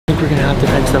we're gonna have to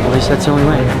fix that place. That's the only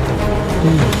way.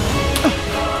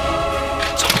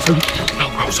 No,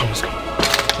 bro, someone's coming.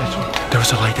 There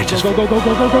was a light that just... Go.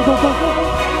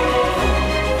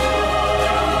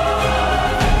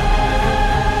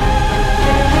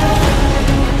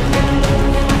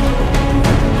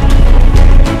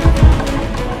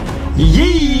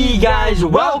 Yee guys,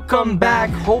 welcome back.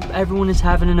 Hope everyone is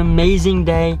having an amazing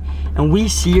day. And we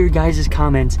see your guys'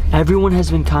 comments. Everyone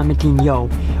has been commenting, yo,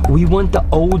 we want the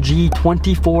OG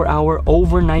 24-hour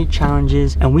overnight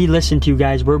challenges, and we listened to you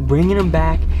guys. We're bringing them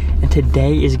back, and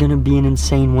today is gonna be an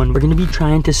insane one. We're gonna be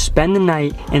trying to spend the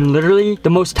night in literally the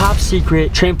most top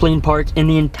secret trampoline park in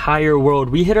the entire world.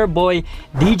 We hit our boy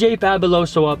DJ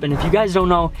Fabuloso up, and if you guys don't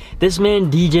know, this man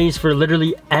DJs for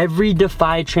literally every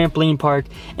Defy trampoline park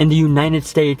in the United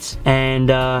States,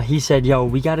 and he said, yo,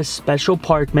 we got a special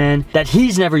park, man, that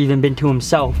he's never even been to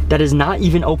himself, that is not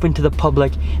even open to the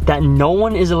public, that no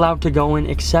one is allowed to go in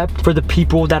except for the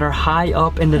people that are high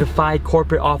up in the Defy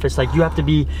corporate office. Like, you have to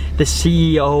be the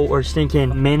CEO or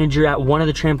stinking manager at one of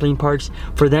the trampoline parks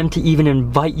for them to even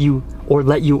invite you or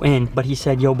let you in. But he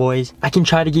said, yo boys, I can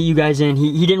try to get you guys in.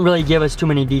 He didn't really give us too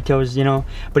many details, you know,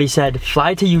 but he said,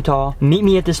 fly to Utah, meet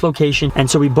me at this location. And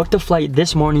so we booked a flight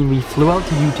this morning. We flew out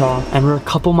to Utah, and we're a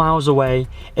couple miles away.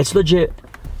 It's legit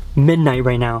midnight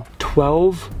right now,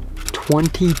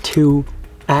 12:22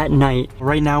 at night.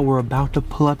 Right now we're about to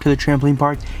pull up to the trampoline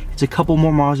park. It's a couple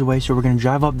more miles away, so we're gonna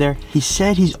drive up there. He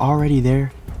said he's already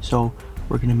there, so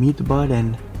we're gonna meet the bud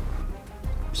and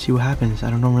see what happens. I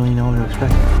don't really know what to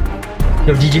expect.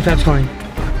 Yo, DJ Fab's calling.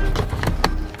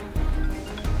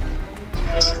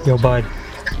 Yo, bud.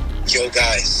 Yo,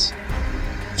 guys.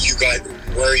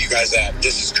 Where are you guys at?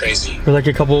 This is crazy. We're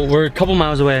a couple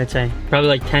miles away, I'd say. Probably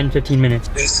like 10-15 minutes.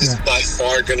 This is by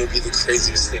far gonna be the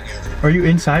craziest thing ever. Are you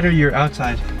inside or you're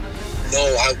outside?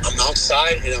 No, I'm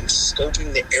outside and I'm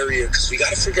scoping the area because we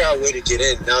gotta figure out a way to get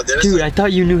in. Now there's... Dude, I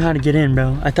thought you knew how to get in,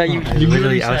 bro. I thought you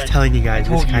literally I was telling you guys,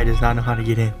 this guy does not know how to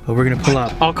get in. But we're gonna pull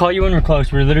up. I'll call you when we're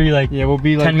close. We're literally like, yeah, we'll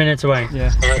be like 10 minutes away.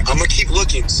 Yeah. Alright, I'm gonna keep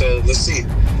looking, so let's see.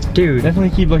 Dude,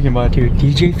 definitely keep looking, bud. Dude,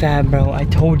 DJ Fab, bro, I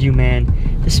told you, man.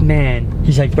 This man,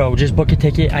 he's like, bro, just book a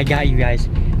ticket. I got you guys.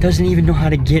 Doesn't even know how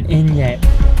to get in yet.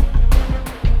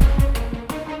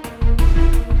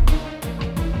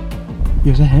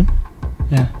 Yo, is that him?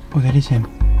 Yeah. Oh, that is him.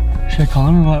 Should I call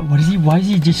him or what? What is he? Why is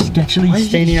he just sketchily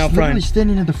standing out front? He's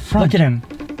standing at the front. Look at him.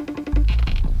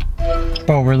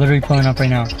 Bro, we're literally pulling up right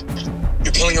now.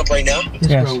 You're pulling up right now?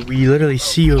 Yes. Bro, we literally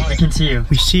see you. I can see you.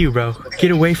 We see you, bro. Get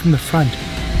away from the front.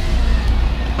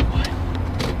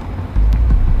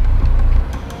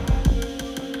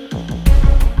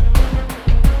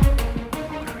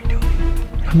 What are we doing?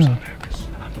 I'm so nervous.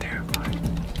 I'm terrified. I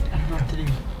don't know what to do.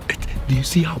 Do you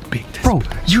see how big this is? Bro,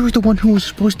 you were the one who was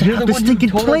supposed to have the stinking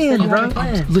plan, bro.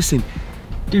 Listen.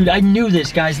 Dude, I knew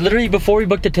this, guys. Literally, before we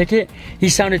booked the ticket, he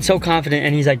sounded so confident,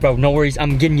 and he's like, bro, no worries,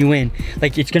 I'm getting you in.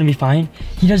 Like, it's gonna be fine.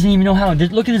 He doesn't even know how.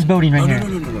 Just look at this building right here.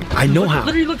 No. I know how.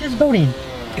 Literally, look at this building.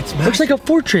 It's Looks like a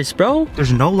fortress, bro.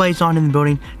 There's no lights on in the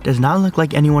building. Does not look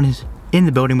like anyone is in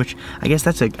the building, which I guess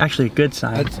that's actually a good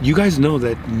sign. You guys know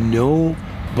that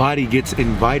nobody gets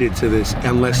invited to this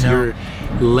unless you're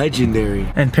legendary.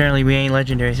 And apparently we ain't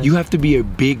legendary. You have to be a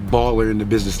big baller in the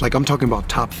business. Like, I'm talking about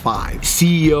top 5.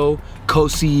 CEO,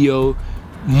 co-CEO,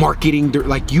 marketing,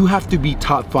 like, you have to be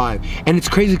top 5. And it's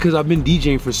crazy because I've been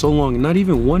DJing for so long, not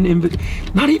even one invitation.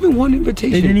 They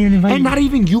didn't even invite and you. not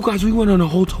even you guys. We went on a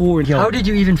whole tour. How did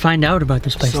you even find out about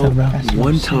this place, though, bro?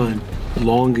 One time,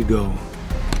 long ago,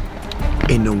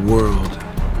 in the world,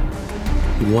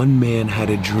 one man had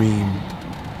a dream.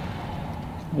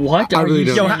 What? I really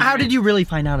don't Yo, know. how did you really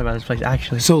find out about this place,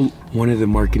 actually? So one of the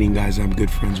marketing guys I'm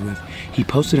good friends with, he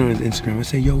posted on his Instagram. I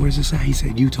said, yo, where's this at? He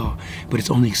said, Utah, but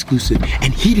it's only exclusive.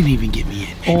 And he didn't even get me in.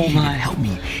 Oh he didn't my. even help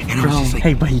me. And I Bro. was just like,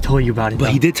 Hey, but he told you about it.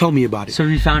 but he did tell me about it. So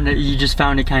we found it, you just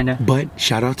found it, kind of. But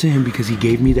shout out to him because he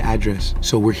gave me the address.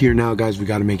 So we're here now, guys. We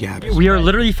got to make it happen. We are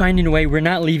literally finding a way. We're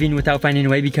not leaving without finding a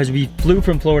way because we flew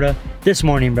from Florida this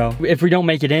morning, bro. If we don't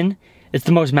make it in, it's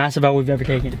the most massive out we've ever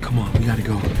taken. Come on, we got to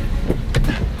go.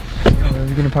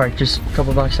 We're gonna park just a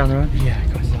couple blocks down the road. Yeah,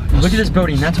 go ahead. Look at this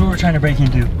building. That's what we're trying to break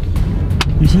into.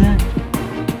 You see that?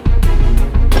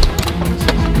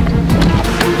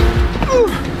 I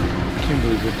can't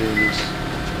believe we're doing this.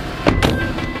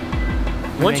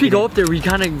 Once we go up there, we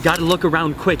kind of got to look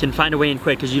around quick and find a way in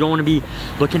quick because you don't want to be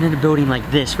looking in a building like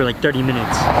this for like 30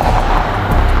 minutes.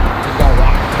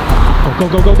 Go,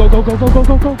 go, go, go, go, go, go, go, go,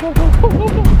 go, go, go, go,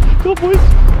 go, go, boys.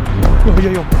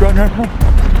 Yo, run.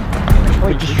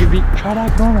 Wait, just try to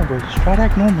act normal, bro. Just try to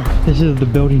act normal. This is the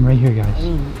building right here, guys.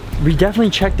 We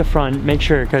definitely check the front, make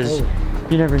sure, because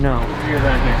you never know. Hear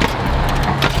that here.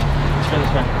 go this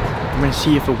way. I'm gonna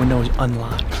see if a window is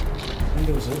unlocked.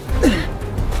 Windows open.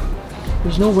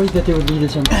 There's no way that they would leave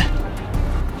this on.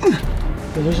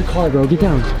 Yo, there's a car, bro. Get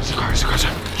down. There's a car, there's a car, sir.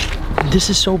 This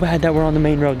is so bad that we're on the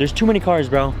main road. There's too many cars,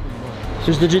 bro.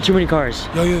 There's legit too many cars.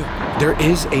 Yo, there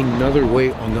is another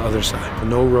way on the other side.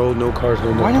 No road, no cars, no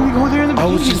nothing. Why didn't we go there in the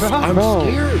beginning, bro? I'm Bro.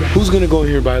 scared. Who's gonna go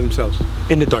here by themselves?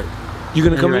 In the dark. You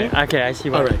gonna come You're in? right. Okay, I see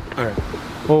why. All right.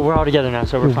 Well, we're all together now,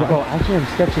 so we're fine. Bro, actually, I'm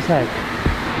sketchy as heck.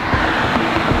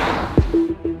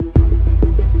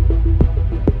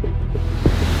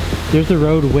 There's the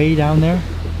road way down there.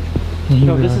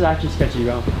 No, this is actually sketchy,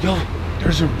 bro. Yo,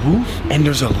 there's a roof and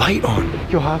there's a light on.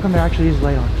 Yo, how come there actually is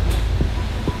light on?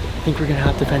 I think we're gonna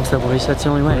have to fence the boys. That's the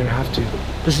only way. We have to.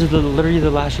 This is literally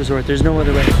the last resort. There's no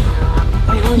other way.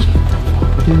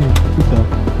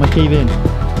 My cave in.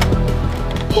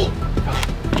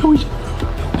 Joey,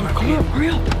 hurry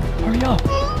up! Hurry up!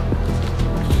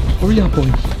 Hurry up,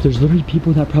 boys. There's literally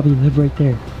people that probably live right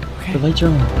there. Okay. The lights are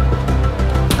on.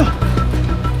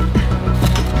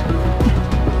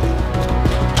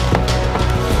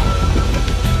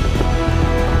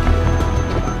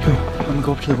 I'm gonna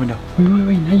go up to the window.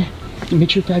 Wait, not yet. Make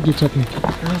sure Fab gets up here.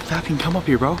 I don't know if that can come up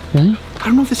here, bro. Really? I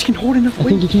don't know if this can hold enough weight. I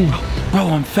think you can. Bro,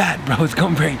 I'm fat, bro. It's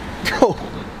gum brain. Go.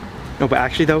 No, but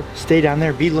actually though, stay down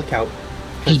there, be lookout.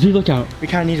 Just be lookout. We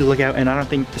kind of need to look out, and I don't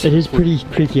think this It is pretty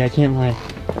creaky, I can't lie.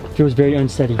 It feels very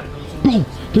unsteady. Bro,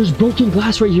 there's broken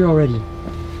glass right here already.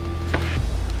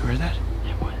 Where is that?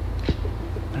 Yeah, what?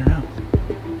 I don't know.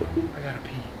 I gotta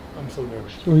pee. I'm so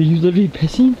nervous. Are you literally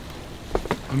pissing?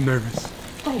 I'm nervous.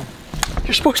 Bro,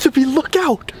 you're supposed to be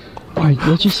lookout. Alright,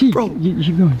 let's just see. Bro. You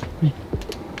keep going. Wait.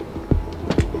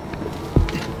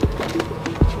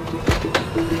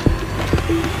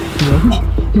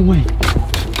 No way.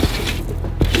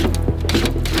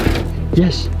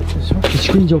 Yes. The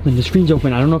screen's open. The screen's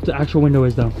open. I don't know if the actual window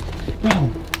is though.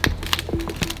 Bro.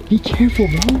 Be careful,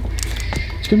 bro.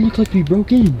 It's gonna look like we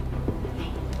broke in.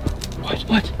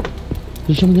 What?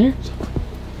 There's someone there?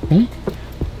 Really?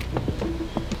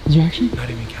 Is there actually? Not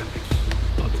even capping.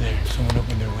 Up there, someone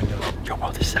opened their window. Yo,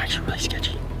 bro, this is actually really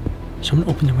sketchy. Someone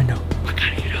opened the window. I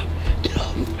gotta get up. Get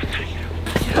up. I gotta get up.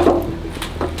 Get up.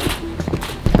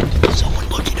 Someone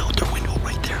looking out their window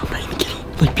right there. I'm not even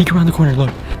kidding. Like, peek around the corner. Look.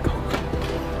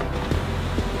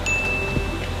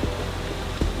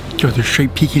 Yo, they're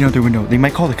straight peeking out their window. They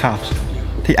might call the cops.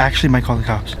 They actually might call the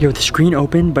cops. Yo, the screen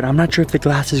opened, but I'm not sure if the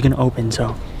glass is gonna open,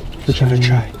 so. Let's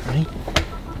try. Ready?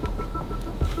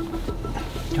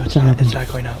 Yo, it's not open. It's not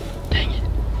going up. Dang it.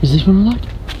 Is this one unlocked?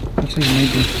 Looks like it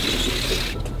might be.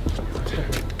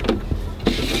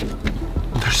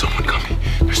 There's someone coming.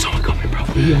 There's someone coming, bro.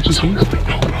 Are you actually Someone serious?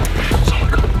 coming. No, bro.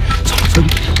 Someone coming. Someone's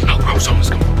coming. No, bro. Someone's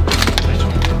coming.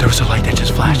 There was a light that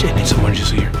just flashed and then someone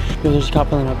just here. Yo, there's a cop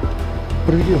pulling up.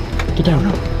 What do we do? Get down.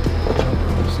 No.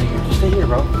 Stay here. Just stay here,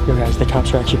 bro. Yo, guys, the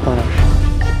cops are actually pulling up.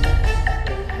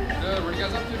 Good, what are you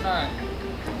guys up to tonight?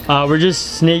 We're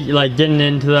just getting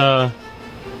into the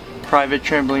Private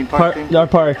trampoline park. parking. Our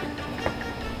park.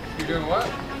 You doing what?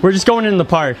 We're just going in the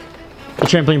park. The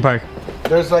trampoline park.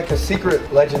 There's like a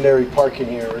secret legendary park in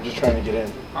here. We're just trying to get in.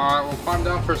 Alright, well climb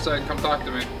down for a second, come talk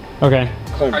to me. Okay.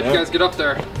 Climb How'd you down. guys get up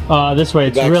there? This way.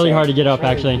 It's Back really side. hard to get up,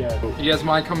 actually. Yeah. You guys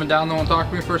mind coming down though and talk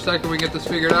to me for a second? We can get this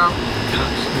figured out?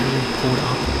 Cops literally pulled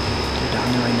up. They're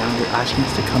down there right now. They're asking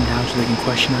us to come down so they can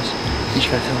question us. You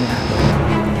just gotta tell them that.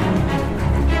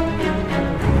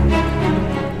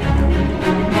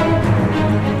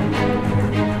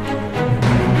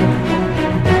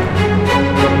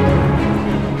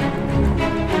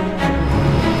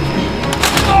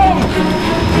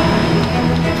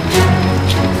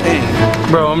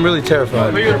 Bro, I'm really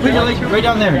terrified. Put your leg right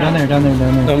down there. Down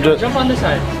there. Jump on this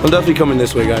side. I'm definitely coming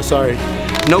this way, guys. Sorry.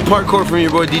 No parkour from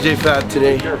your boy DJ Fab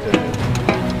today.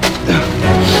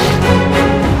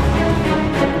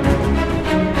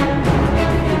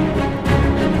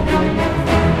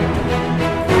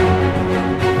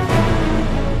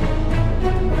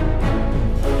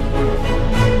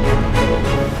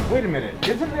 Wait a minute,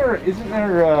 isn't there,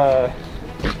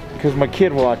 because my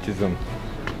kid watches them,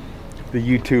 the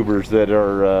YouTubers that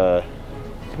are,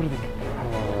 what are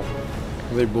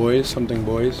they? Are they boys? Something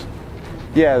boys?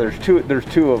 Yeah, there's two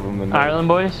of them. In there. Ireland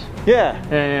Boys? Yeah,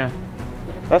 Yeah.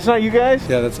 that's not you guys?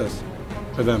 Yeah, that's us.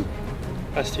 Or them.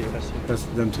 Us too. That's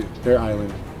them too. They're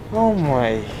Island. Oh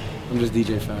my. I'm just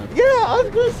DJ Fab. Yeah, I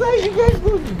was gonna say, you guys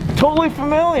look totally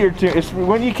familiar to it's,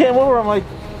 when you came over, I'm like,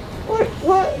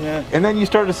 what? Yeah. And then you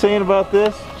started saying about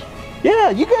this. Yeah,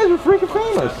 you guys are freaking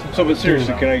famous. So, but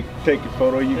seriously, can I take a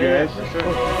photo of you guys? For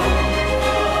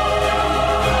sure.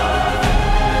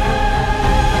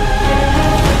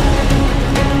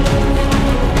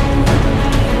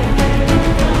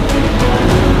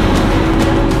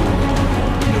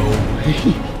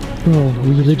 Bro,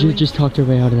 we legit just talked our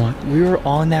way out of that. We were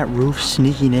on that roof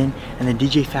sneaking in, and then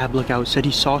DJ Fab Lookout said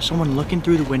he saw someone looking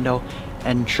through the window,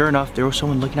 and sure enough, there was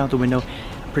someone looking out the window.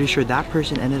 I'm pretty sure that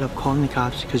person ended up calling the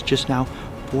cops because just now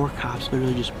 4 cops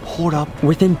literally just pulled up.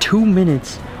 Within 2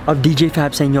 minutes of DJ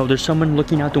Fab saying, yo, there's someone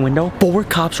looking out the window, 4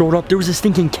 cops rolled up. There was a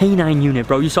stinking canine unit,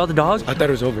 bro. You saw the dogs? I thought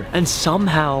it was over. And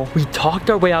somehow we talked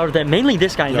our way out of that. Mainly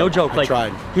this guy, no joke. I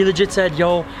tried. He legit said,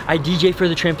 yo, I DJ for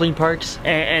the trampoline parks,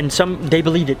 and they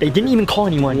believed it. They didn't even call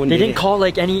anyone. They didn't call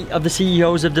like any of the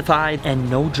CEOs of the 5. And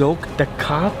no joke, the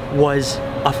cop was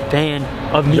a fan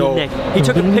of me and Nick. He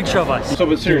took a picture of us. So,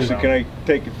 but seriously, can I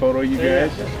take a photo of you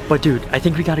guys? But dude, I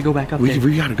think we gotta go back up there.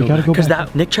 We gotta go back. Because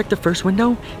that Nick checked the first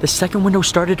window, the second window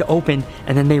started to open,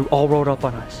 and then they all rolled up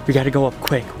on us. We gotta go up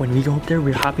quick. When we go up there,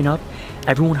 we're hopping up.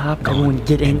 Everyone hop, everyone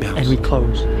get in, and we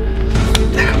close.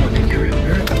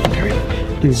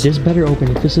 Dude, this better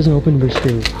open. If this doesn't open, we're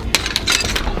screwed.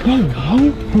 No,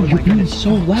 bro, you're being so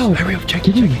loud. Hurry up, check.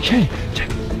 Check.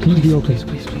 Please be open.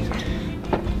 Please.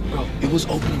 Bro, it was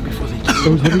opening before they It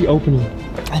was literally opening.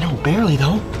 I know, barely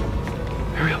though.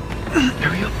 Hurry up.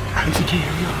 It's a key,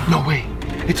 hurry up. No way.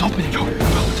 It's opening. Bro,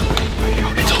 it's opening.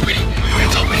 It's opening.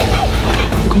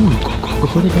 Go.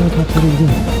 Before they got a cop, what are you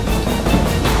doing?